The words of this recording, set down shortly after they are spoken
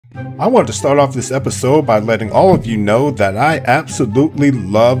I want to start off this episode by letting all of you know that I absolutely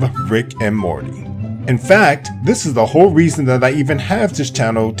love Rick and Morty. In fact, this is the whole reason that I even have this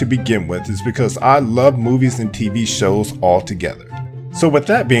channel to begin with, is because I love movies and TV shows altogether. So with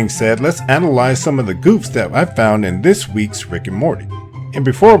that being said, let's analyze some of the goofs that I found in this week's Rick and Morty. And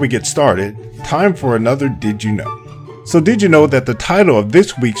before we get started, time for another Did You Know? So did you know that the title of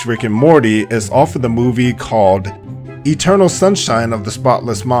this week's Rick and Morty is off of the movie called Rickternal Friendshine of the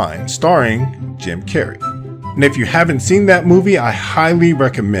Spotless Mort, starring Jim Carrey. And if you haven't seen that movie, I highly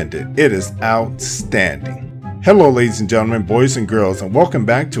recommend it. It is outstanding. Hello ladies and gentlemen, boys and girls, and welcome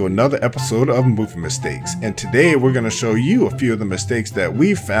back to another episode of Movie Mistakes. And today we're going to show you a few of the mistakes that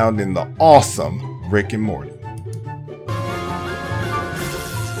we found in the awesome Rick and Morty.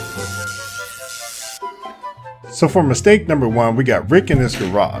 So for mistake number one, we got Rick in his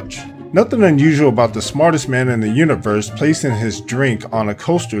garage. Nothing unusual about the smartest man in the universe placing his drink on a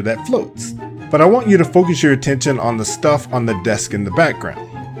coaster that floats. But I want you to focus your attention on the stuff on the desk in the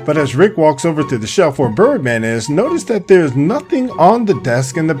background. But as Rick walks over to the shelf where Birdman is, notice that there's nothing on the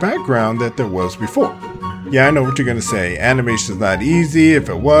desk in the background that there was before. Yeah, I know what you're going to say. Animation's not easy. If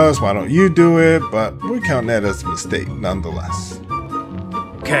it was, why don't you do it? But we're counting that as a mistake nonetheless.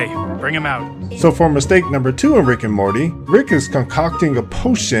 Okay, bring him out. So for mistake number two in Rick and Morty, Rick is concocting a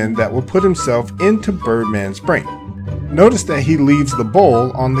potion that will put himself into Birdman's brain. Notice that he leaves the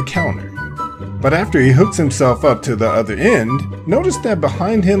bowl on the counter. But after he hooks himself up to the other end, notice that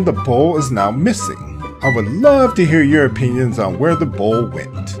behind him the bowl is now missing. I would love to hear your opinions on where the bowl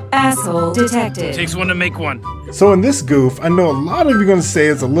went. Asshole detected. Takes one to make one. So in this goof, I know a lot of you are going to say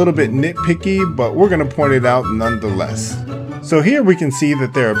it's a little bit nitpicky, but we're going to point it out nonetheless. So here we can see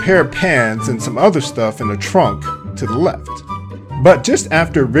that there are a pair of pants and some other stuff in a trunk to the left. But just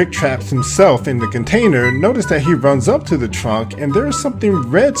after Rick traps himself in the container, notice that he runs up to the trunk and there is something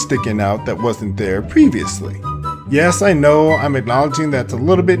red sticking out that wasn't there previously. Yes, I know I'm acknowledging that's a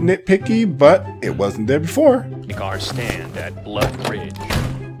little bit nitpicky, but it wasn't there before. Take our stand at Blood Ridge.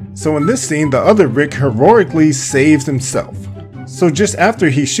 So in this scene, the other Rick heroically saves himself. So just after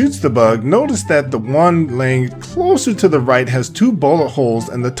he shoots the bug, notice that the one laying closer to the right has two bullet holes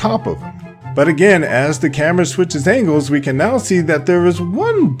in the top of him. But again, as the camera switches angles, we can now see that there is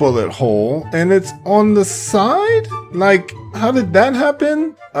one bullet hole and it's on the side? Like, how did that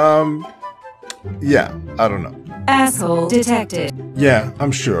happen? Yeah, I don't know. Asshole detected. Yeah,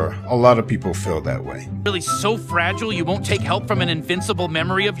 I'm sure. A lot of people feel that way. Really so fragile you won't take help from an invincible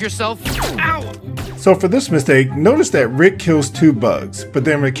memory of yourself? Ow! So for this mistake, notice that Rick kills two bugs, but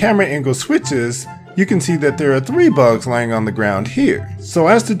then when the camera angle switches, you can see that there are three bugs lying on the ground here. So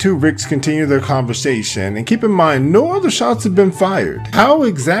as the two Ricks continue their conversation, and keep in mind no other shots have been fired, how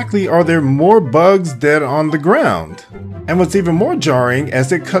exactly are there more bugs dead on the ground? And what's even more jarring,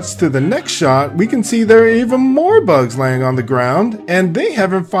 as it cuts to the next shot, we can see there are even more bugs laying on the ground, and they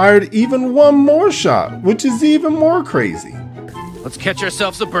haven't fired even one more shot, which is even more crazy. Let's catch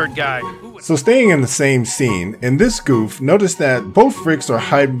ourselves a bird guy. So staying in the same scene, in this goof, notice that both Ricks are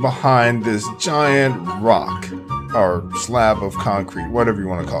hiding behind this giant rock, or slab of concrete, whatever you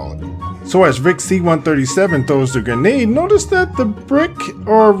want to call it. So as Rick C-137 throws the grenade, notice that the brick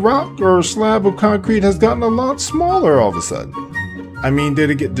or rock or slab of concrete has gotten a lot smaller all of a sudden. I mean, did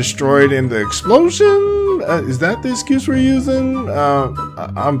it get destroyed in the explosion? Is that the excuse we're using?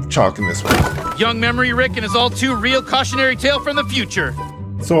 I'm chalking this one. Young memory Rick and his all too real cautionary tale from the future.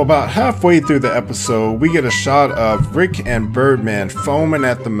 So about halfway through the episode, we get a shot of Rick and Birdman foaming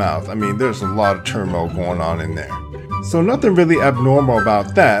at the mouth. I mean, there's a lot of turmoil going on in there. So nothing really abnormal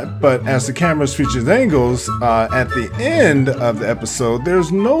about that, but as the camera switches angles, at the end of the episode,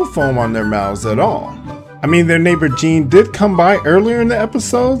 there's no foam on their mouths at all. I mean, their neighbor Gene did come by earlier in the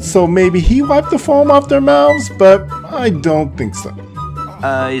episode, so maybe he wiped the foam off their mouths, but I don't think so.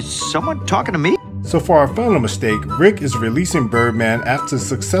 Is someone talking to me? So for our final mistake, Rick is releasing Birdman after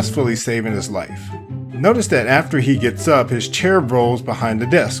successfully saving his life. Notice that after he gets up, his chair rolls behind the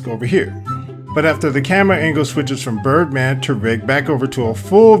desk over here. But after the camera angle switches from Birdman to Rick back over to a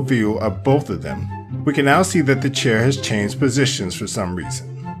full view of both of them, we can now see that the chair has changed positions for some reason.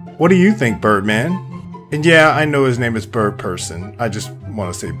 What do you think, Birdman? And yeah, I know his name is Bird Person. I just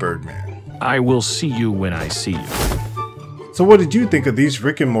want to say Birdman. I will see you when I see you. So what did you think of these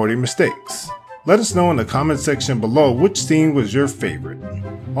Rick and Morty mistakes? Let us know in the comment section below which scene was your favorite.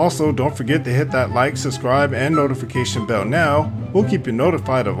 Also, don't forget to hit that like, subscribe, and notification bell now. We'll keep you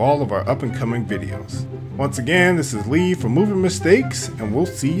notified of all of our up and coming videos. Once again, this is Lee from Movie Mistakes, and we'll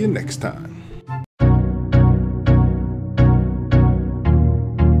see you next time.